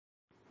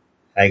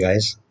Hi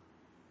guys,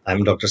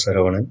 I'm Dr.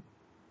 Sarvanan.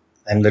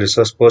 I'm the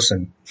resource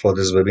person for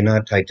this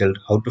webinar titled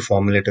How to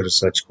Formulate a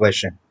Research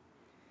Question,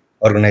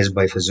 organized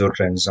by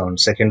Physiotrendz on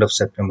 2nd of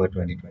September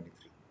 2023.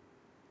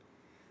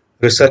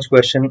 Research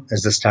question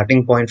is the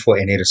starting point for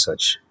any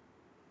research.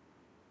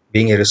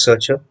 Being a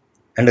researcher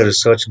and a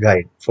research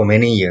guide for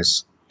many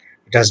years,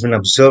 it has been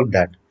observed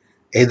that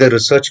either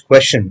research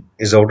question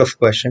is out of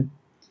question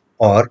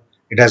or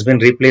it has been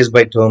replaced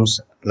by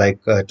terms like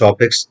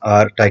topics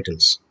or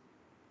titles.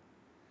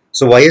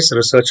 So why is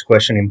research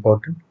question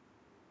important?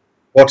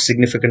 What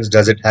significance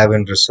does it have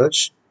in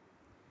research?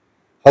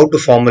 How to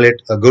formulate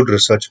a good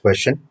research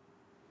question,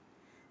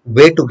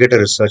 where to get a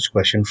research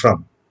question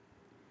from.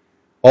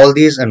 All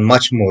these and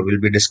much more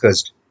will be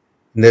discussed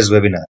in this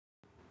webinar.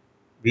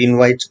 We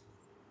invite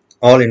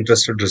all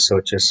interested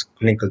researchers,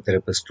 clinical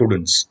therapists,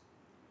 students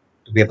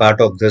to be a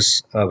part of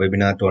this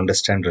webinar to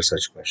understand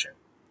research question.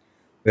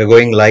 We are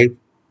going live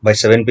by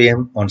 7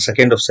 p.m. on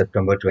 2nd of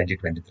September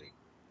 2023.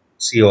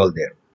 See you all there.